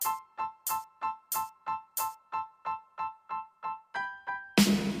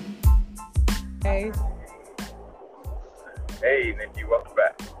Hi. Hey, Nikki, welcome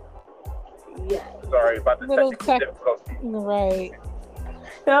back. Yeah. Sorry about the Little technical difficulty. Right.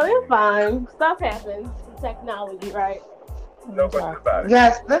 No, it's fine. Stuff happens. Technology, right? No question about it.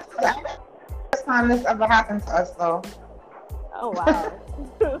 Yes, this is the first time this ever happened to us, though. Oh, wow.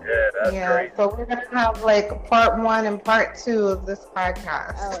 Yeah, that's great. So we're gonna have like part 1 and part 2 of this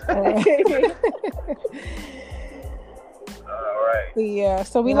podcast. All right. Yeah,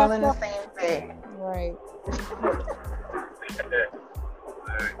 so we We're all left in the off. same thing. Right.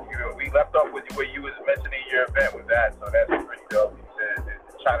 We left off with where you was mentioning your event with that, so that's pretty dope. You said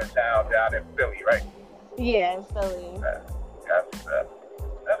it's Chinatown down in Philly, right? Yeah, in Philly.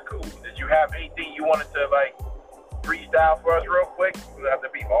 That's cool. Did you have anything you wanted to like freestyle for us real quick? It doesn't have to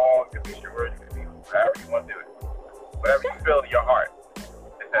be long, it could be short, it could be however you want to do it. Whatever you feel in your heart.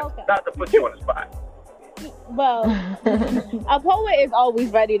 Okay. Not to put you on the spot. Well, a poet is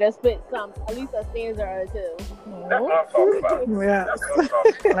always ready to spit some, at least a stanza or two. That's what I'm talking about. Yeah. That's what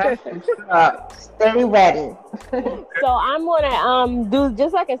I'm talking about. Stay ready. So I'm gonna do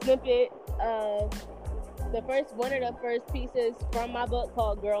just like a snippet of one of the first pieces from my book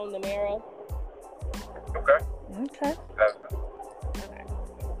called Girl in the Mirror. Okay. Okay. Okay.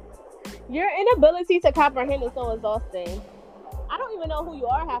 Your inability to comprehend is so exhausting. I don't even know who you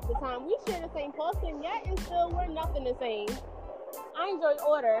are half the time. We share the same person, yet and still we're nothing the same. I enjoy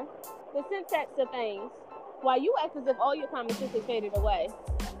order, the syntax of things, while you act as if all your common sense has faded away.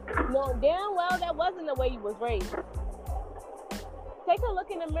 Knowing damn well that wasn't the way you was raised. Take a look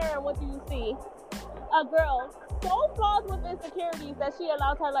in the mirror and what do you see? A girl so flawed with insecurities that she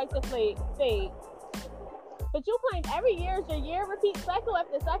allows her life to fade. But you claim every year is your year, repeat cycle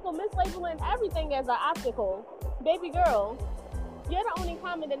after cycle, mislabeling everything as an obstacle. Baby girl, you're the only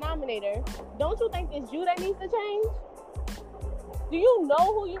common denominator. Don't you think it's you that needs to change? Do you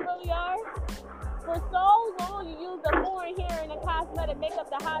know who you really are? For so long, you used the foreign hair and the cosmetic makeup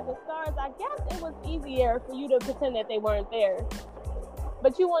to hide the scars. I guess it was easier for you to pretend that they weren't there.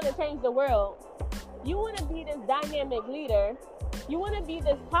 But you want to change the world. You want to be this dynamic leader. You want to be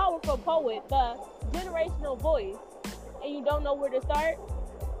this powerful poet, the generational voice, and you don't know where to start?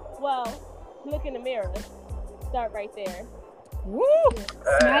 Well, look in the mirror. Start right there. Woo!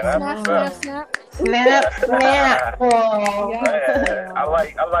 Snap. Snap. Oh. Yeah. I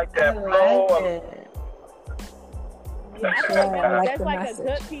like that flow. That's like a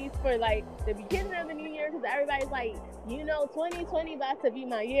good piece for like the beginning of the new year, because everybody's like, 2020 about to be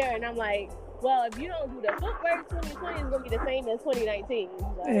my year, and I'm like, well, if you don't do the footwork, 2020 is gonna be the same as 2019.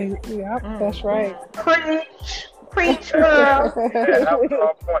 Like, Yep, that's right. Preach, girl. Yeah, that was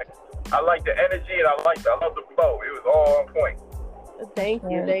on point. I like the energy and I love the flow. It was all on point. Thank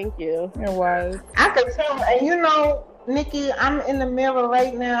you. It was. I could tell, and Nikki, I'm in the mirror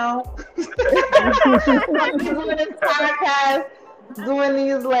right now. I'm doing this podcast, doing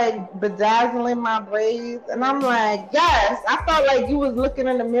these like bedazzling my braids, and I'm like, yes, I felt like you was looking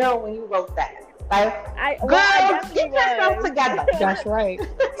in the mirror when you wrote that. Like, girl, get yourself together. That's right.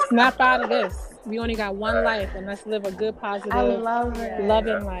 Snap out of this. We only got one life, and let's live a good, positive, I love it.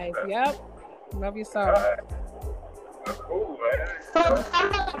 loving life. Yep. Love yourself. Cool, man.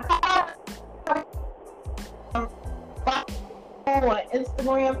 On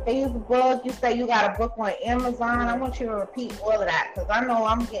Instagram, Facebook, you say you got a book on Amazon. I want you to repeat all of that because I know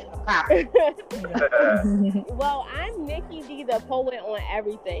I'm getting a copy. Well, I'm Nikki D the Poet on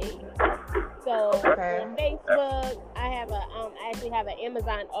everything. So on Facebook, I actually have an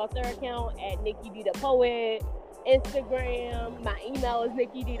Amazon author account at Nikki D the Poet. Instagram, my email is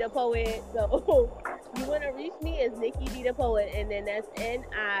Nikki D the Poet. So you want to reach me as Nikki D the Poet, and then that's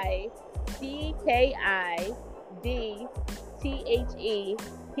NICKIDTHEPOET.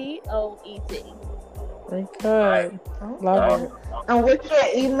 Very good. Love it. And what's your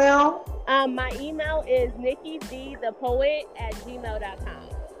email? My email is nikkidthepoet@gmail.com.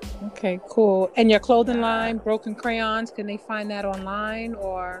 Okay, cool. And your clothing line, Broken Crayons, can they find that online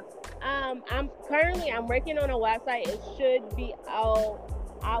or? I'm working on a website. It should be out,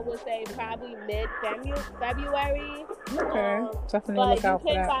 I would say probably mid-February. Okay, definitely look out for that. But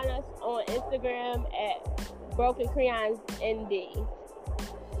you can find us on Instagram at Broken Crayons ND.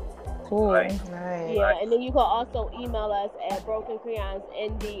 Cool. Nice. Yeah, and then you can also email us at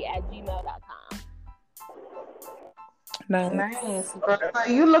brokencrayonsnd@gmail.com. Nice. Are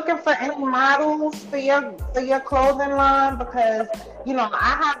you looking for any models for your clothing line? Because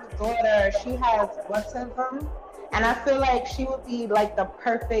I have a daughter. She has autism, and I feel like she would be like the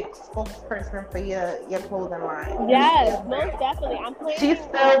perfect spokesperson for your clothing line. Yes, most definitely. I'm planning. She's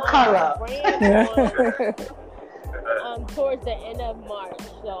still color. towards the end of March.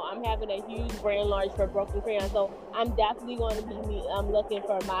 So I'm having a huge brand launch for Broken Crayon. So I'm definitely going to be looking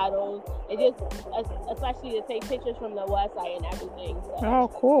for models and just especially to take pictures from the website and everything. So. Oh,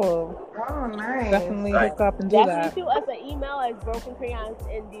 cool. Oh, nice. Definitely hook up and do Definitely that. shoot us an email at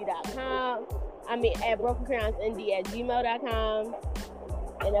brokencrayonsnd.com. at brokencrayonsnd@gmail.com.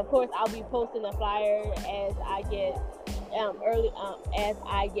 And of course, I'll be posting the flyer as I get as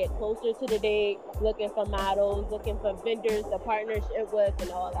I get closer to the date, looking for models, looking for vendors to partnership with,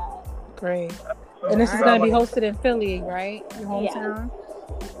 and all that. Great. And this is going to be hosted in Philly, right? Your hometown?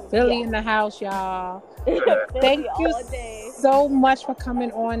 Yeah. Philly in the house, y'all. Thank you so much for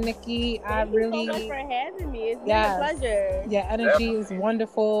coming on, Nikki. Thank you so much for having me. It's been a pleasure. Yeah, energy is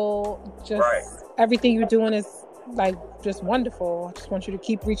wonderful. Just everything you're doing is like just wonderful. I just want you to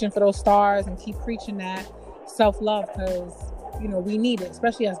keep reaching for those stars and keep preaching that self-love, because we need it,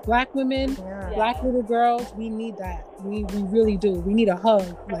 especially as Black women, Black little girls. We need that. We really do. We need a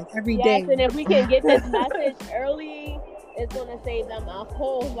hug like every day. Yes, and if we can get this message early, it's going to save them a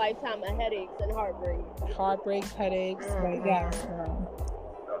whole lifetime of headaches and heartbreaks, headaches. Like, yes,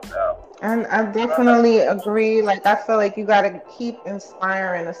 and I definitely agree. Like, I feel like you got to keep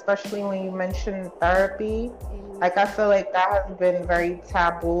inspiring, especially when you mention therapy. Like, I feel like that has been very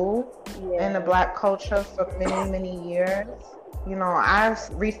taboo in the Black culture for many, many years. I've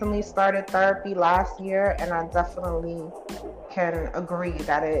recently started therapy last year, and I definitely can agree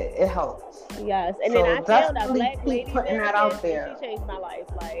that it helps. Yes, and so then I found a Black lady putting that out there. She changed my life.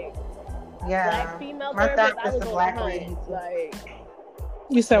 Like, Black female my therapist, therapist is a Black lady. Like,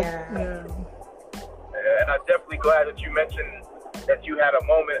 you said, and I'm definitely glad that you mentioned that you had a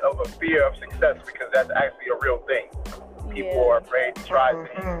moment of a fear of success, because that's actually a real thing. People are afraid to try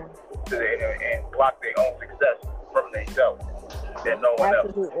things and block their own success from themselves and no one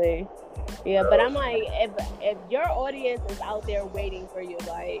Absolutely. Yeah, but I'm like, if your audience is out there waiting for you,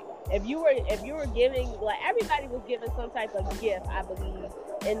 like if you were giving, like everybody was given some type of gift, I believe,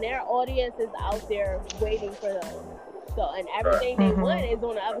 and their audience is out there waiting for them. So, and everything they want is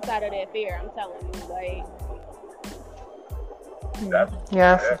on the other side of their fear. I'm telling you, like.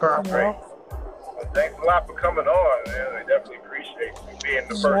 Yes, girl. Great. Well, thanks a lot for coming on, man. I definitely appreciate you being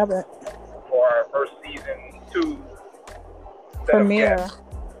the first for our first season 2 premiere.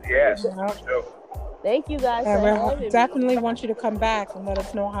 Yes. Thank you guys. We definitely want you to come back and let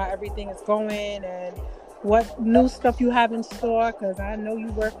us know how everything is going and what new stuff you have in store, because I know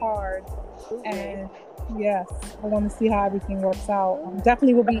you work hard. And yes, I want to see how everything works out.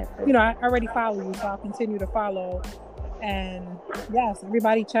 Definitely will be, I already follow you, so I'll continue to follow. And yes,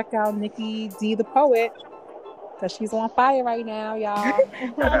 everybody check out Nikki D the Poet, because she's on fire right now, y'all.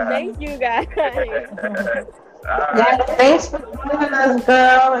 Thank you guys. Thanks for joining us,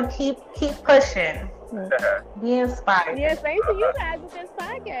 girl, and keep pushing. Be inspired. Yeah, thanks to you guys with this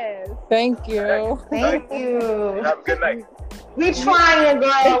podcast. Thank you. Thank you. Have a good night. We trying,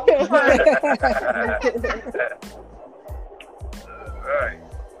 girl. We trying. All right.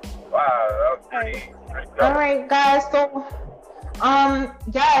 Wow, that was pretty all right, guys. So,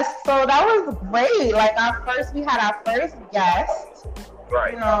 so that was great. Like we had our first guest.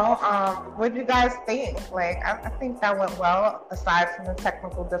 Right. What do you guys think? Like, I think that went well, aside from the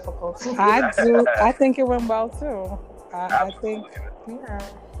technical difficulties. I think it went well too. I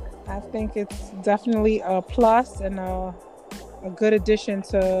think it's definitely a plus and a good addition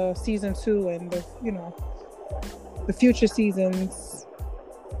to season 2 and the future seasons.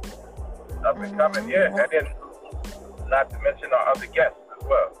 Up and coming, and then not to mention our other guests as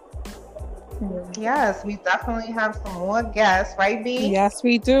well. Yes, we definitely have some more guests, right, B? Yes,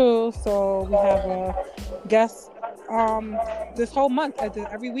 we do. So we have a guest this whole month.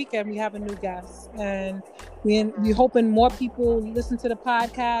 Every weekend we have a new guest, and we hoping more people listen to the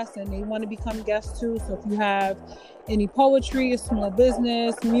podcast and they want to become guests too. So if you have any poetry, a small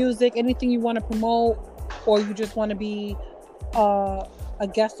business, music, anything you want to promote, or you just want to be a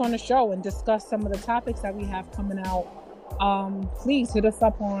guest on the show and discuss some of the topics that we have coming out, please hit us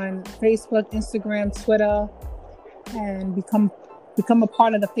up on Facebook, Instagram, Twitter, and become a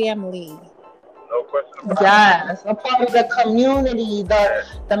part of the family. No question about it. Yes, a part of the community,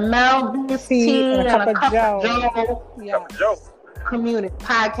 the Maldives team and a cup of Joe. Yes. Community,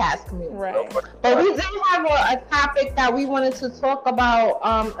 podcast community. Right. But we do have a topic that we wanted to talk about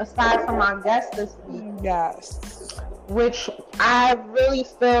aside from our guest this week. Yes. Which I really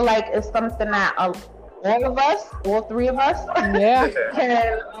feel like is something that all three of us,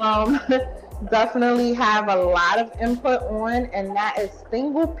 can definitely have a lot of input on, and that is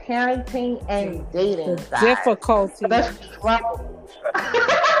single parenting and dating. The difficulty. The struggle.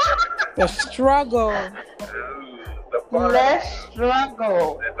 The struggle. fun. Less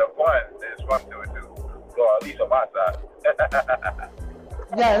struggle. The fun. There's fun to it too. Well, at least on my side.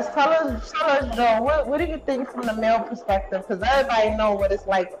 Yes, tell us, Joe, what do you think from the male perspective? Because everybody know what it's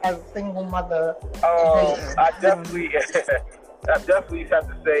like as a single mother. I definitely have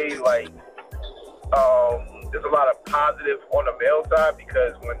to say, like, there's a lot of positive on the male side,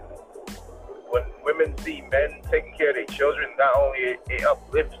 because when women see men taking care of their children, not only it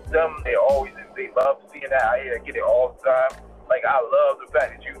uplifts them, they love seeing that. I get it all the time. Like, I love the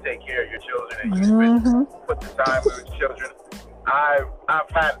fact that you take care of your children and you put the time with your children. I've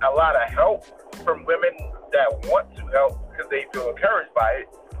had a lot of help from women that want to help because they feel encouraged by it,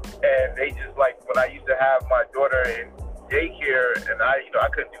 and they just, like, when I used to have my daughter in daycare, and I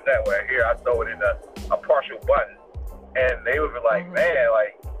couldn't do that with her hair. I throw it in a partial bun, and they would be like, man,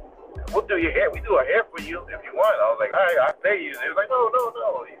 like, we'll do your hair. We do our hair for you if you want. I was like, all right, I'll pay you. They was like, no.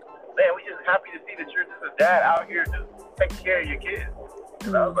 Man, we just happy to see that you're just a dad out here just taking care of your kids.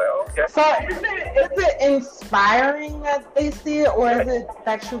 And I was like, okay. So is it inspiring that they see it, or is it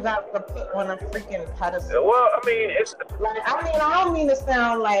that you got to put on a freaking pedestal? Well, I mean, it's like, I don't mean to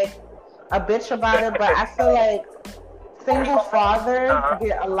sound like a bitch about it, but I feel like single fathers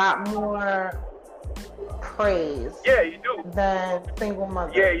get a lot more praise. Yeah, you do. Than single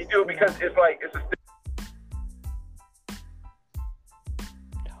mothers. Yeah, you do, because it's like it's a.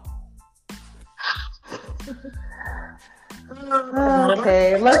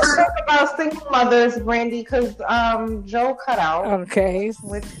 Okay, let's talk about single mothers, Brandy, because Joe cut out. Okay,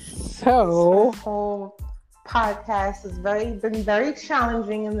 with so this whole podcast has been very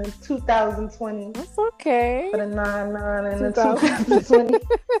challenging in the 2020. That's okay. For the 9/9 and the 2020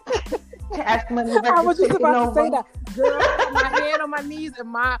 cash money. I was just about to say that. Girl, my head on my knees and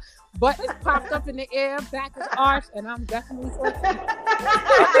my butt is popped up in the air, back is arched, and I'm definitely twerking.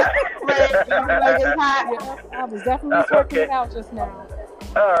 I was definitely twerking it out just now.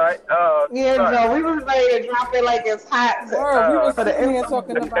 All right. Yeah, Joe, we was ready to drop it like it's hot. Girl, we were sitting here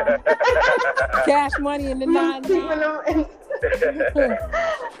talking about cash money in the 9/9.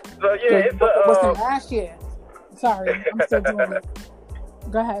 So yeah, it was the last year. Sorry, I'm still doing it.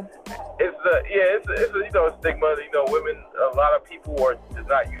 Go ahead. It's a stigma. Women. A lot of people are just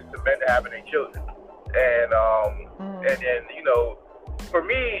not used to men having their children, and for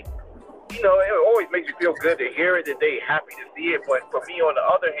me, it always makes you feel good to hear it, that they happy to see it. But for me, on the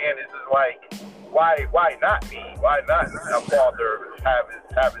other hand, it's just like, why not me? Why not a father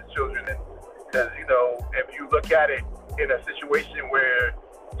have his children? Because if you look at it in a situation where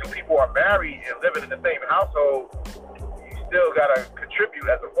two people are married and living in the same household, still gotta contribute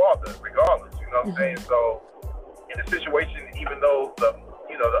as a father, regardless. You know what I'm saying? So, in a situation, even though the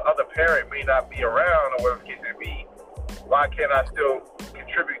other parent may not be around or whatever the case may be, why can't I still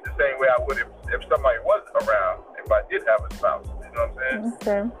contribute the same way I would if somebody was around, if I did have a spouse? You know what I'm saying?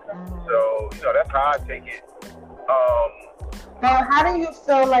 Okay. So, that's how I take it. Now, how do you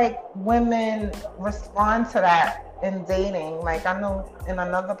feel like women respond to that in dating? Like, I know in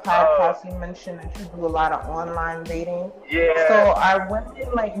another podcast you mentioned that you do a lot of online dating. Yeah. So are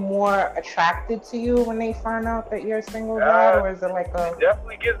women like more attracted to you when they find out that you're a single dad, or is it like a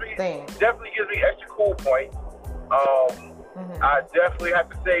definitely gives me extra cool points. I definitely have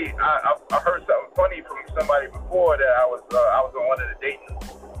to say I heard something funny from somebody before that I was on one of the dating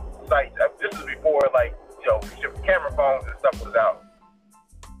sites. This was before camera phones and stuff was out.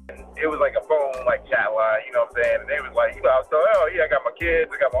 And it was like a phone chat line, you know what I'm saying? And they was like, I was telling her, I got my kids,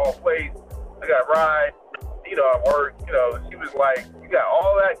 I got my own place, I got a ride, I work, she was like, you got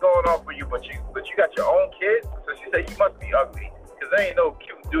all that going on for you, but you got your own kids? So she said, you must be ugly, because there ain't no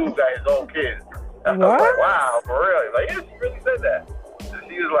cute dude got his own kids. I was like, wow, for real? Like, yeah, she really said that. So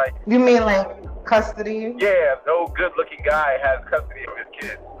she was like, you mean like custody? Yeah, no good looking guy has custody of his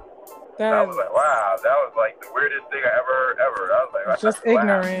kids. I was like, wow, that was like the weirdest thing I ever. I was like, just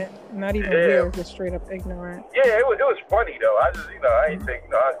ignorant, not even weird, just straight up ignorant. Yeah, it was funny though. I just, I didn't take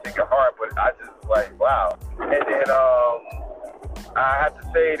it hard, but I just was like, wow. And then I have to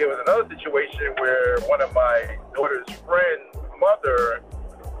say there was another situation where one of my daughter's friend's mother,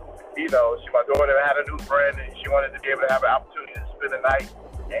 my daughter had a new friend and she wanted to be able to have an opportunity to spend the night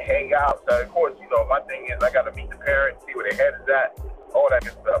and hang out. So of course, my thing is I got to meet the parents, see where their head is at. All that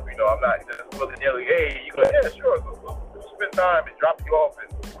good stuff, I'm not just willy-nilly, hey, you go, yeah, sure, we'll spend time and drop you off and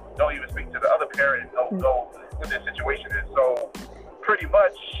don't even speak to the other parent and don't know what their situation is. So, pretty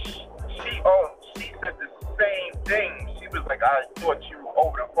much, she said the same thing. She was like, I thought you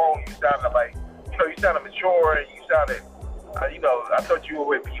over the phone, you sounded like, you sounded mature and you sounded, I thought you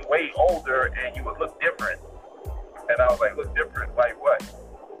would be way older and you would look different. And I was like, look different? Like what?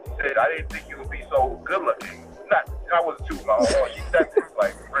 She said, I didn't think you would be so good-looking. Not I was too long. She said this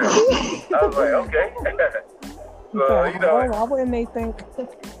like, really. I was like, okay. So, you know. Why wouldn't they think?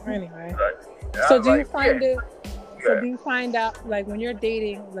 Anyway. Right. So do you find it? So do you find out, like, when you're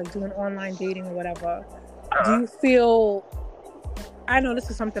dating, like doing online dating or whatever, do you feel? I know this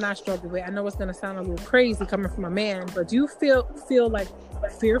is something I struggle with. I know it's gonna sound a little crazy coming from a man, but do you feel like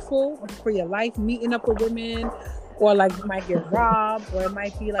fearful for your life meeting up with women, or like you might get robbed, or it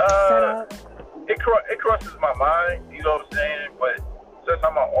might be like a setup? It crosses my mind, you know what I'm saying? But since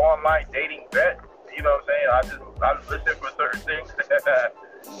I'm an online dating vet, you know what I'm saying? I listen for certain things. But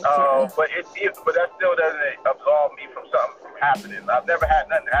that still doesn't absolve me from something from happening. I've never had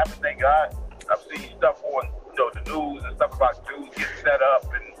nothing happen, thank God. I've seen stuff on the news and stuff about dudes getting set up,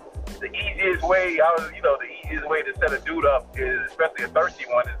 and the easiest way to set a dude up is, especially a thirsty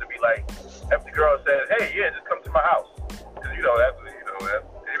one, is to be like, if the girl says, "Hey, yeah, just come to my house," because they'd be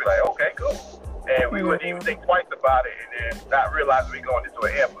like, "Okay, cool," and we wouldn't even think twice about it, and then not realize we're going into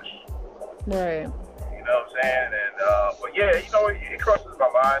an ambush. Right. You know what I'm saying? And but yeah, it crosses my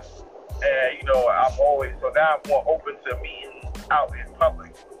mind, and I'm always now I'm more open to meeting out in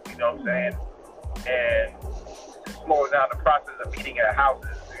public. You know what I'm saying? And slowing down the process of meeting at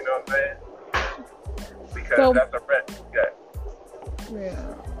houses. You know what I'm saying? Because that's a risk.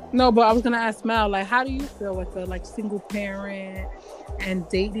 Yeah. No, but I was gonna ask Mel, like, how do you feel with the single parent and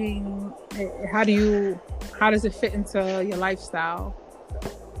dating? How does it fit into your lifestyle?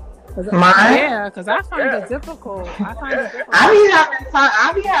 Mine? Yeah, because I find it difficult.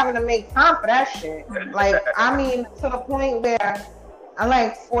 I be having to make time for that shit. Like, I mean, to the point where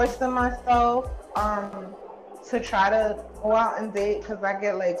I forcing myself to try to go out and date, because I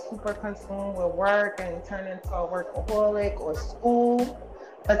get super consumed with work and turn into a workaholic or school.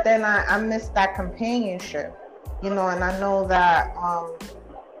 But then I miss that companionship, and I know that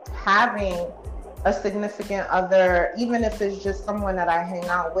having a significant other, even if it's just someone that I hang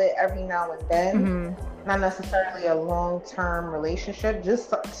out with every now and then, not necessarily a long-term relationship,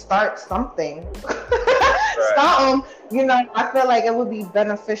 just start something. Something, I feel like it would be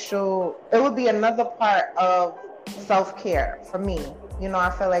beneficial. It would be another part of self-care for me. I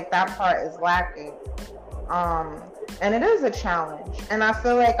feel like that part is lacking. And it is a challenge. And I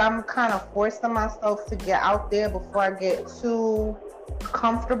feel like I'm kind of forcing myself to get out there before I get too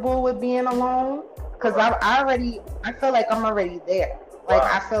comfortable with being alone. Because I feel like I'm already there. Like,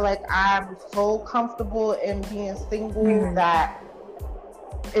 I feel like I'm so comfortable in being single that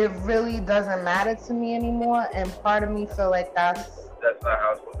it really doesn't matter to me anymore. And part of me feel like that's not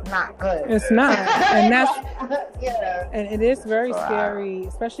how it's supposed to be. Not good. It's not. And that's and it is very scary,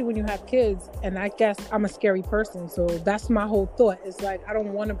 especially when you have kids. And I guess I'm a scary person, so that's my whole thought. It's like, I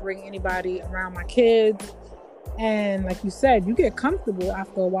don't want to bring anybody around my kids. And like you said, you get comfortable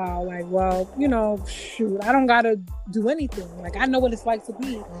after a while. Like, well, shoot, I don't gotta do anything. Like, I know what it's like to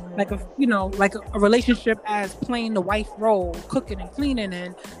be like a relationship as playing the wife role, cooking and cleaning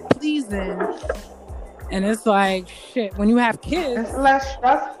and pleasing. And it's like, shit, when you have kids, it's less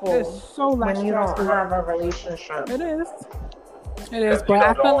stressful. It's so less when you stressful. don't have a relationship. It is, but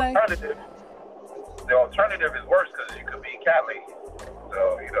I feel like the alternative is worse, because you could be cat lady.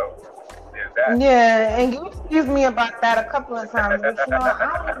 So there's that. Yeah, and you excuse me about that a couple of times, but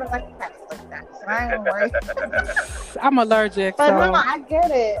I don't really like cats like that, so I ain't worried. I'm allergic. But so. No, I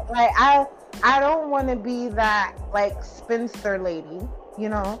get it. Like, I don't want to be that spinster lady.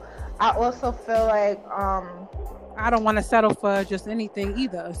 I also feel like I don't want to settle for just anything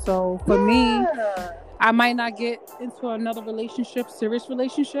either. So for me, I might not get into another serious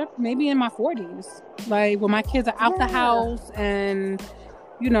relationship, maybe in my 40s. Like, when my kids are out the house and,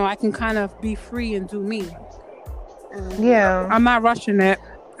 I can kind of be free and do me. Yeah. I'm not rushing it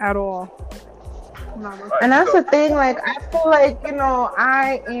at all. And that's the thing, I feel like,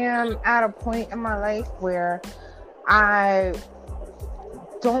 I am at a point in my life where I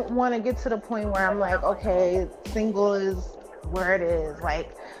don't want to get to the point where I'm like, okay, single is where it is,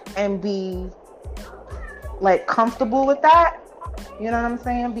 and be comfortable with that. You know what I'm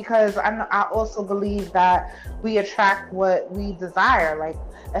saying? Because I also believe that we attract what we desire. Like,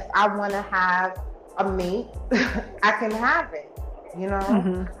 if I want to have a mate, I can have it,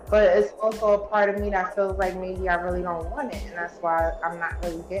 But it's also a part of me that feels like maybe I really don't want it, and that's why I'm not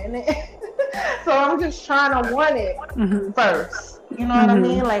really getting it. So I'm just trying to want it first. You know what I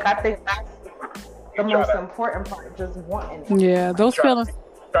mean? Like, I think that's the most important part, just wanting it. Yeah, those feelings.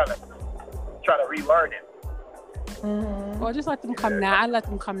 Trying to relearn it. Well, just let them come I let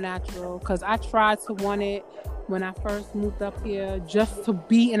them come natural, because I tried to want it when I first moved up here, just to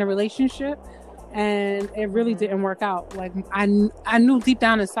be in a relationship. and it really didn't work out. Like I knew deep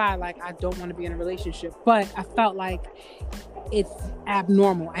down inside, like I don't want to be in a relationship, but I felt like it's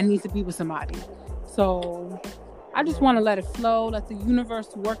abnormal. I need to be with somebody. So I just want to let it flow, let the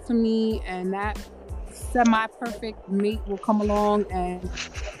universe work for me, and that semi-perfect mate will come along, and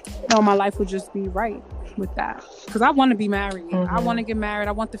my life will just be right with that. Because I want to be married. I want to get married.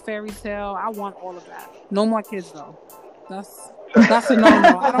 I want the fairy tale. I want all of that. No more kids though. That's a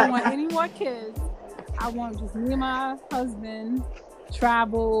no-no. I don't want any more kids. I want just me and my husband,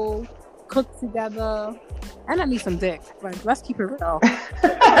 travel, cook together, and I need some dick. Like, let's keep it real. Let's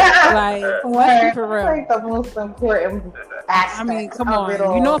keep it real. Like the most important aspect. I mean, come on.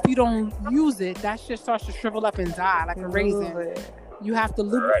 If you don't use it, that shit starts to shrivel up and die like a raisin. You have to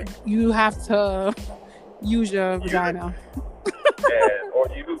You have to use your vagina. Yeah, or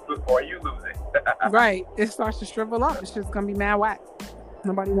you lose it. Right. It starts to shrivel up. It's just gonna be mad whack.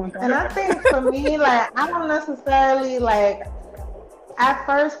 Nobody wants that. And I think for me, like, I don't necessarily like. At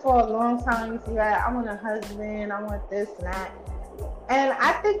first, for a long time, you see, like, I want a husband, I want this and that. And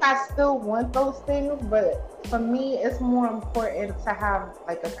I think I still want those things, but for me, it's more important to have,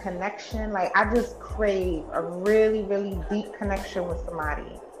 like, a connection. Like, I just crave a really, really deep connection with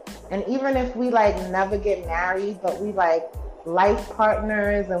somebody. And even if we, like, never get married, but we, like, life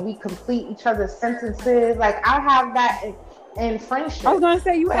partners and we complete each other's sentences, like, I have that in friendship. I was going to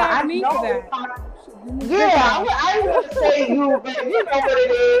say, you have me for that. I would say you, but you know what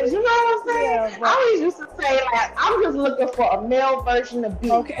it is. You know what I'm saying? Yeah, I always used to say, like, I'm just looking for a male version of B.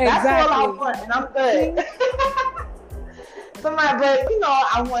 Okay, that's all I want, and I'm good. Somebody, but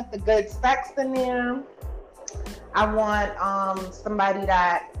I want the good sex in there. I want somebody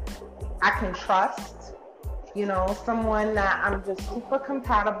that I can trust. Someone that I'm just super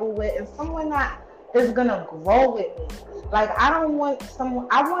compatible with, and someone that is gonna grow with me. Like, I want someone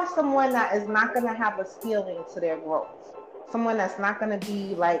that is not gonna have a ceiling to their growth. Someone that's not gonna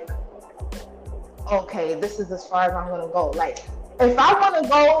be like, okay, this is as far as I'm gonna go. Like, if I wanna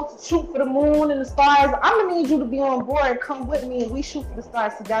go shoot for the moon and the stars, I'm gonna need you to be on board, come with me, and we shoot for the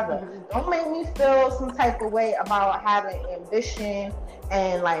stars together. Mm-hmm. Don't make me feel some type of way about having ambition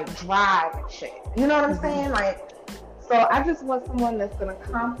and like drive and shit. You know what I'm saying? Like, so I just want someone that's gonna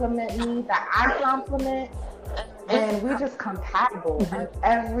compliment me, that I compliment, and we're just compatible in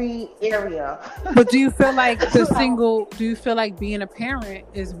every area. But do you feel like do you feel like being a parent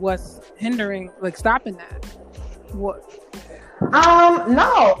is what's hindering, like stopping that? What?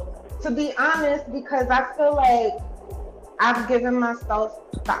 No, to be honest, because I feel like I've given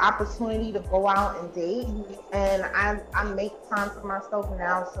myself the opportunity to go out and date, and I make time for myself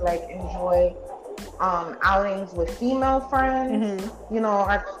now to like enjoy outings with female friends. Mm-hmm.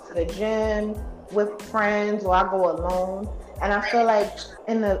 I go to the gym with friends, or I go alone. And I feel like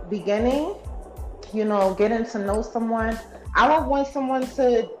in the beginning, getting to know someone, I don't want someone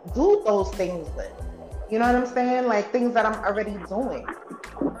to do those things with. You know what I'm saying? Like things that I'm already doing.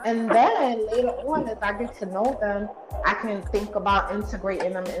 And then later on, as I get to know them, I can think about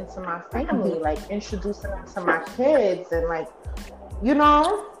integrating them into my family, like introducing them to my kids and like,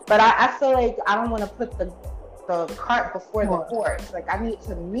 but I feel like I don't want to put the cart before the horse. Like, I need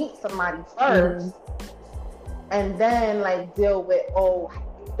to meet somebody first, and then like deal with,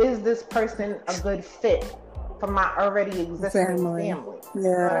 is this person a good fit for my already existing family? Yeah. You know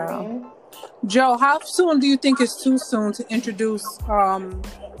what I mean? Joe, how soon do you think it's too soon to introduce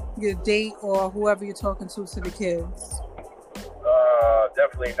your date or whoever you're talking to the kids?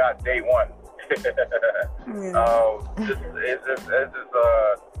 Definitely not day one.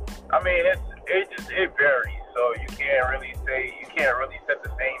 It varies. So you can't really set the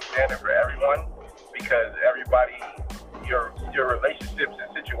same standard for everyone, because everybody, your relationships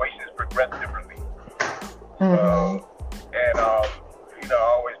and situations progress differently. Mm-hmm. I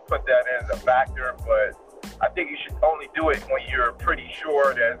always put that in as a factor, but I think you should only do it when you're pretty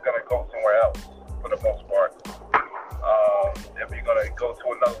sure that it's gonna go somewhere else for the most part. If you're gonna go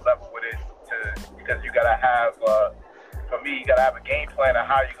to another level with it, because you gotta have, for me, you gotta have a game plan of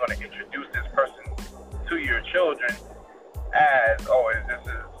how you're gonna introduce this person to your children as, this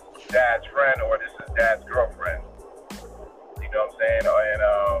is dad's friend or this is dad's girlfriend. You know what I'm saying?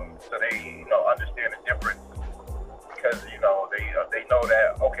 And so they, understand the difference, because they know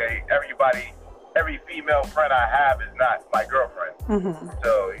that, okay, every female friend I have is not my girlfriend. Mm-hmm.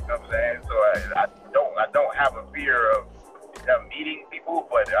 So you know what I'm saying? So I don't have a fear of them meeting people,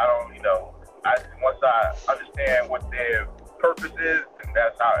 but I don't, once I understand what their purpose is, then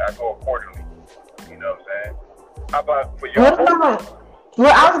that's how I go accordingly. You know what I'm saying? How about for your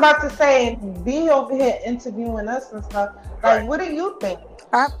Well, I was about to say, be over here interviewing us and stuff. Like, what do you think?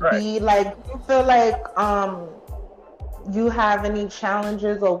 B, like, you feel like you have any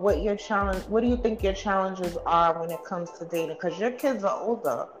challenges, or what do you think your challenges are when it comes to dating? Because your kids are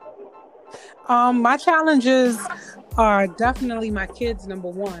older. My challenges are definitely my kids, number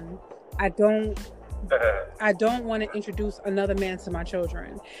one. I don't want to introduce another man to my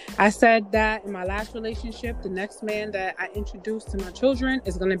children. I said that in my last relationship, the next man that I introduce to my children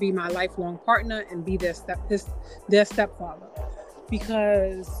is going to be my lifelong partner and be their stepfather.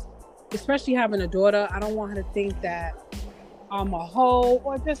 Because, especially having a daughter, I don't want her to think that I'm a hoe,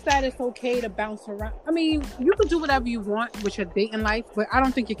 or just that it's okay to bounce around. I mean, you can do whatever you want with your dating life, but I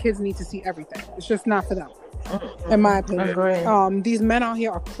don't think your kids need to see everything. It's just not for them, in my opinion. These men out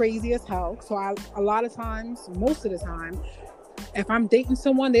here are crazy as hell. So a lot of times, most of the time, if I'm dating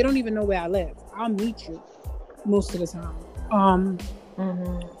someone, they don't even know where I live. I'll meet you most of the time.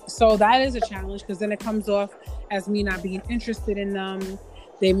 So that is a challenge, because then it comes off as me not being interested in them.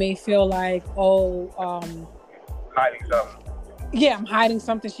 They may feel like, hiding something. Yeah, I'm hiding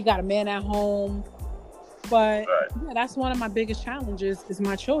something. She got a man at home. But yeah, that's one of my biggest challenges is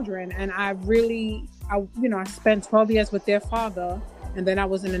my children. And I spent 12 years with their father, and then I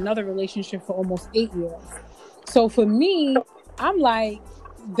was in another relationship for almost 8 years. So for me, I'm like,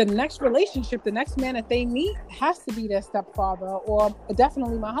 the next relationship, the next man that they meet has to be their stepfather, or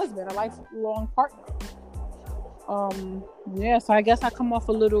definitely my husband, a lifelong partner. So I guess I come off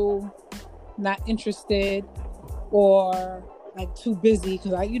a little not interested, or like too busy,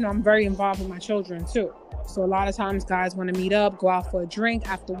 because I'm very involved with my children too. So a lot of times guys want to meet up, go out for a drink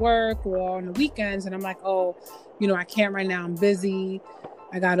after work or on the weekends, and I'm like, I can't right now. I'm busy.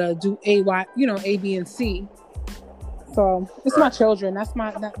 I gotta do A, B, and C. So it's my children. That's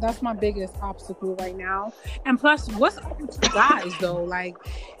my biggest obstacle right now. And plus, what's up with you guys though? Like,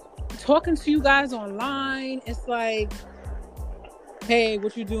 talking to you guys online, it's like, hey,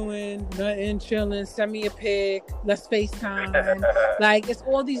 what you doing? Nothing, chilling. Send me a pic. Let's FaceTime. Like, it's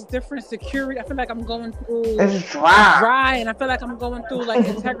all these different security. I feel like I'm going through. It's dry, and I feel like I'm going through like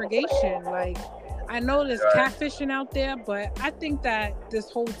interrogation. Like, I know there's catfishing out there, but I think that this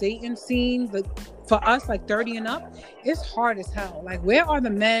whole dating scene, for us, like 30 and up, it's hard as hell. Like, where are the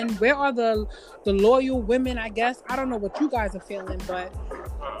men? Where are the loyal women? I guess I don't know what you guys are feeling, but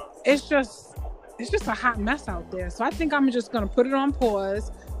it's just a hot mess out there. So I think I'm just going to put it on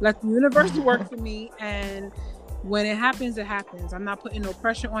pause, let the universe work for me. And when it happens, it happens. I'm not putting no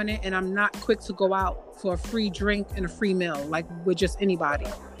pressure on it. And I'm not quick to go out for a free drink and a free meal, like with just anybody.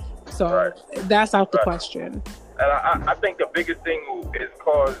 So that's out the question. And I think the biggest thing is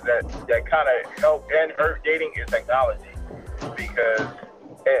cause that kind of help and hurt dating is technology. Because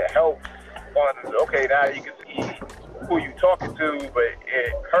it helps on, okay, now you can see who you're talking to, but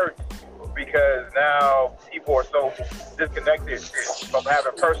it hurts because now people are so disconnected from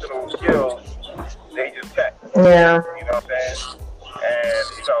having personal skills, they just text. Yeah. You know what I'm saying?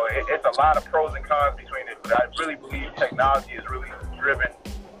 And, it's a lot of pros and cons between it, but I really believe technology has really driven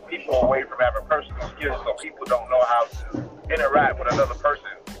people away from having personal skills, so people don't know how to interact with another person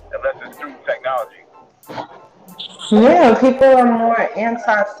unless it's through technology. Yeah, people are more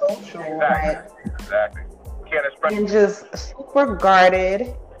antisocial. Exactly. Can't express and just super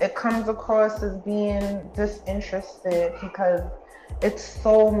guarded. It comes across as being disinterested because it's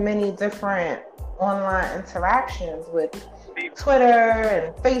so many different online interactions with Twitter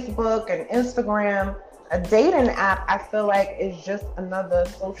and Facebook and Instagram. A dating app, I feel like, is just another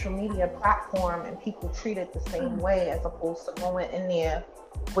social media platform, and people treat it the same way as opposed to going in there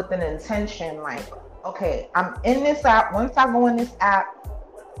with an intention like, okay, I'm in this app. Once I go in this app,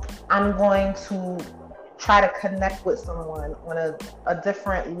 I'm going to try to connect with someone on a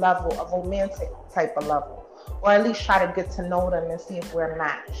different level, a romantic type of level, or at least try to get to know them and see if we're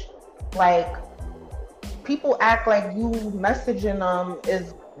matched. Like, people act like you messaging them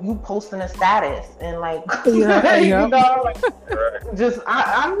is you posting a status and like, you know, like, just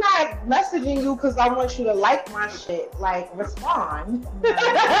I'm not messaging you because I want you to like my shit. Like, respond,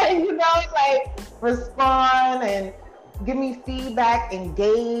 you know, like respond and give me feedback,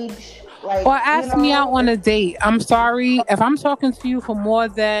 engage. Like, or ask me out on a date. I'm sorry if I'm talking to you for more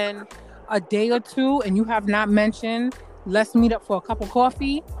than a day or two and you have not mentioned let's meet up for a cup of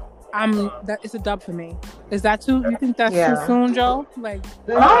coffee. That is a dub for me. Is that too? You think that's too soon, Joe? Like,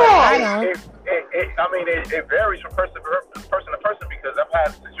 I don't. It varies from person to person because I've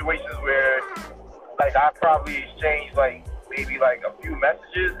had situations where, like, I probably exchanged like maybe like a few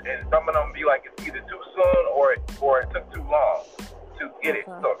messages, and some of them be like it's either too soon or it took too long to get it.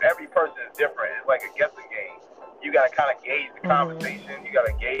 So every person is different. It's like a guessing game. You gotta kind of gauge the conversation. You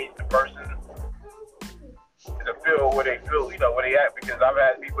gotta gauge the person. to feel where they feel, where they at. Because I've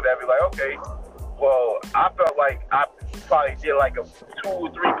had people that be like, okay, well, I felt like I probably did like a 2 or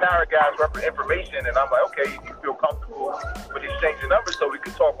 3 paragraphs worth of information, and I'm like, okay, you feel comfortable with exchanging numbers so we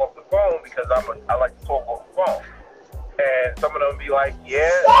could talk off the phone because I like to talk off the phone. And some of them be like,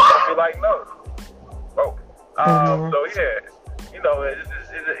 yeah, and some be like, no. So yeah,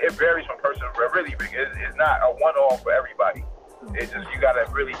 it varies from person to person. Really, it's not a one-off for everybody. It's just you gotta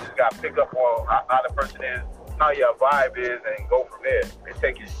pick up on how the person is, how your vibe is, and go from there. And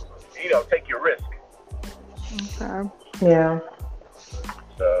take your risk. Okay. Yeah.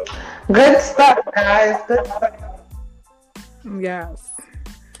 So good stuff, guys. Good stuff. Yes.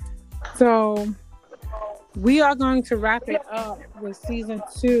 So we are going to wrap it up with season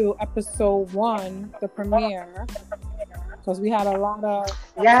 2, episode 1, the premiere, because we had a lot of.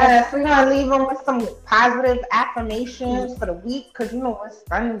 Yes, we're gonna leave them with some positive affirmations for the week, because it's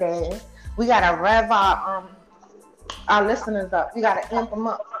Sunday. We gotta rev our listeners up. We gotta amp them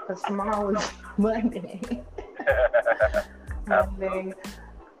up because tomorrow is Monday.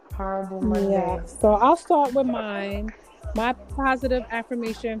 Horrible Monday. Yeah. So I'll start with mine. My positive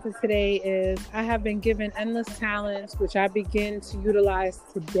affirmation for today is I have been given endless talents, which I begin to utilize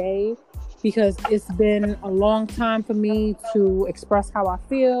today because it's been a long time for me to express how I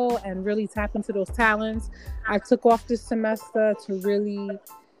feel and really tap into those talents. I took off this semester to really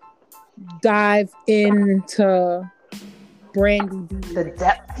dive into Brandy B. The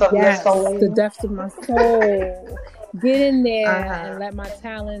depths of your soul. The depths of my soul. Get in there and let my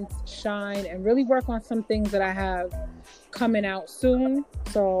talents shine and really work on some things that I have coming out soon.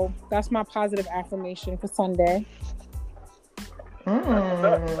 So that's my positive affirmation for Sunday.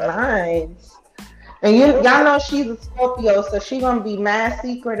 Nice. And y'all know she's a Scorpio, so she's gonna be mad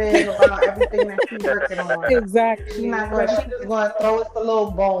secretive about everything that she's working on. Exactly. She's just gonna throw us a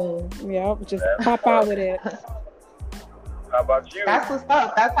little bone. Yep, just pop out with it. How about you? That's what's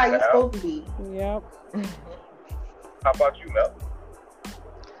up. That's how you're supposed to be. Yep. How about you, Mel?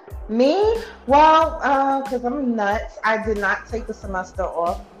 Me? Well, because I'm nuts. I did not take the semester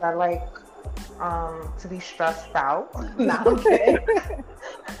off. I like to be stressed out. No, I'm kidding.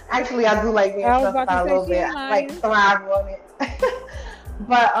 Actually, I do like being stressed out a little bit. I like thrive on it.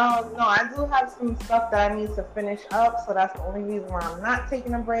 But no, I do have some stuff that I need to finish up, so that's the only reason why I'm not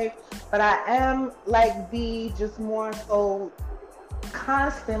taking a break. But I am like B, just more so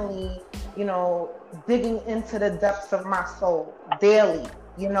constantly, digging into the depths of my soul daily,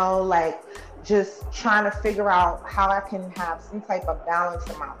 like just trying to figure out how I can have some type of balance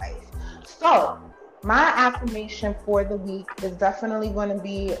in my life. So my affirmation for the week is definitely going to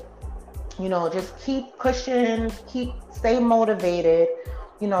be, just keep pushing, stay motivated,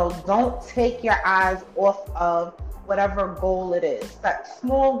 don't take your eyes off of whatever goal it is. Set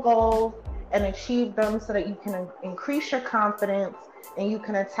small goals and achieve them so that you can increase your confidence and you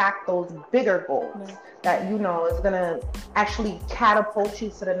can attack those bigger goals that is going to actually catapult you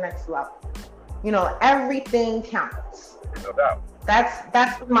to the next level. Everything counts. No doubt.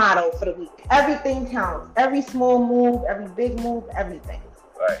 That's the motto for the week. Everything counts. Every small move, every big move, everything.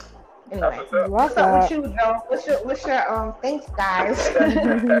 Right. Anyway, what's up with you, Joe? What's your thanks, guys.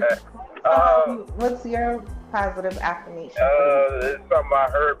 What's your positive affirmation? It's something I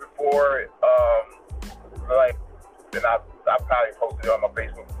heard before. And I've probably posted it on my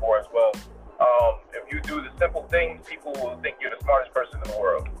Facebook before as well. If you do the simple things, people will think you're the smartest person in the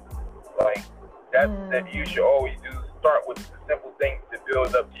world. Like that you should always start with the simple things to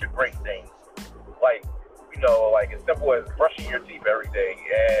build up to your great things. Like as simple as brushing your teeth every day,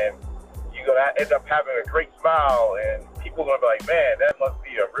 and you're gonna end up having a great smile, and people are gonna be like, man, that must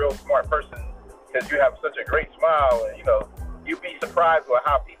be a real smart person because you have such a great smile, and you'd be surprised with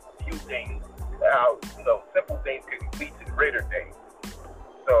how people view things, how simple things can lead to greater things.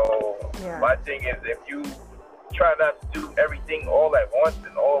 So my thing is, if you try not to do everything all at once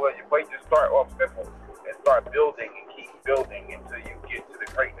and all at your plate, just start off simple and start building and keep building until you get to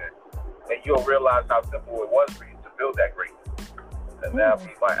the greatness, and you'll realize how simple it was for you to build that greatness. And that'll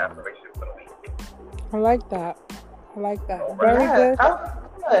be my affirmation for the week. I like that. All Very right.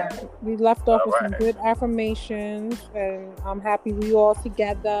 good. We left off with some good affirmations, and I'm happy we all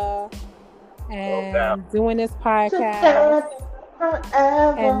together and doing this podcast.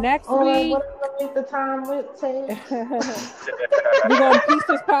 And next week, the time it takes. we're gonna piece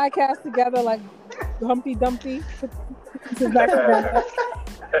this podcast together like Humpty Dumpty, and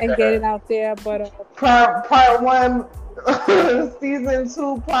get it out there. But part 1, season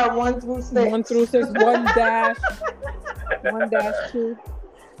 2, part 1 through 6. 1 through 6, 1-2.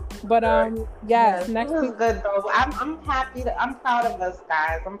 But yes, next week. Good though. I'm happy. I'm proud of us,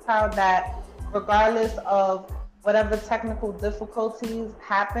 guys. I'm proud that regardless of whatever technical difficulties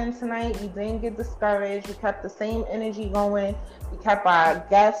happened tonight, we didn't get discouraged. We kept the same energy going. We kept our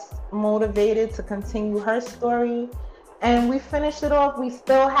guests motivated to continue her story. And we finished it off. We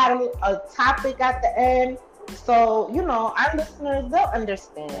still had a topic at the end. So, you know, our listeners, they'll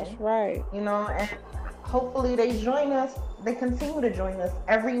understand. That's right. You know, and hopefully they join us. They continue to join us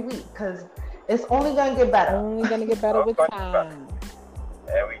every week because it's only going to get better. Only going to get better with time.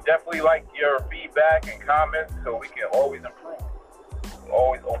 And we definitely like your feedback and comments so we can always improve. We're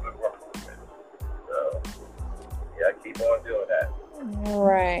always open for improvement. So, yeah, keep on doing that. All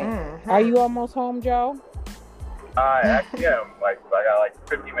right. Mm-hmm. Are you almost home, Joe? I actually am. I got like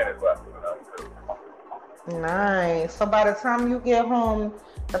 50 minutes left. Nice. So by the time you get home,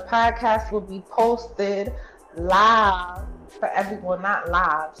 the podcast will be posted live for everyone. Not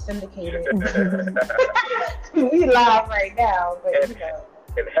live, syndicated. We live right now, but you know.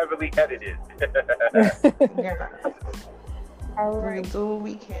 And heavily edited. Yeah. All right. We'll do what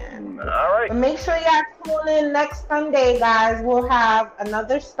we can. All right. But make sure y'all tune in next Sunday, guys. We'll have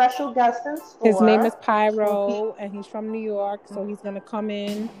another special guest in store. His name is Pyro, and he's from New York, so he's going to come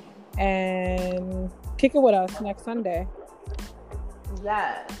in and kick it with us next Sunday.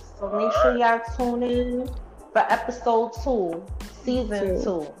 Yes. So make sure y'all tune in for episode 2, season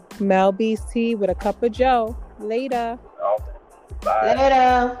 2. Mel B's Tea with a cup of Joe. Later. Oh, bye.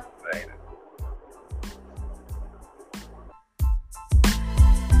 Later.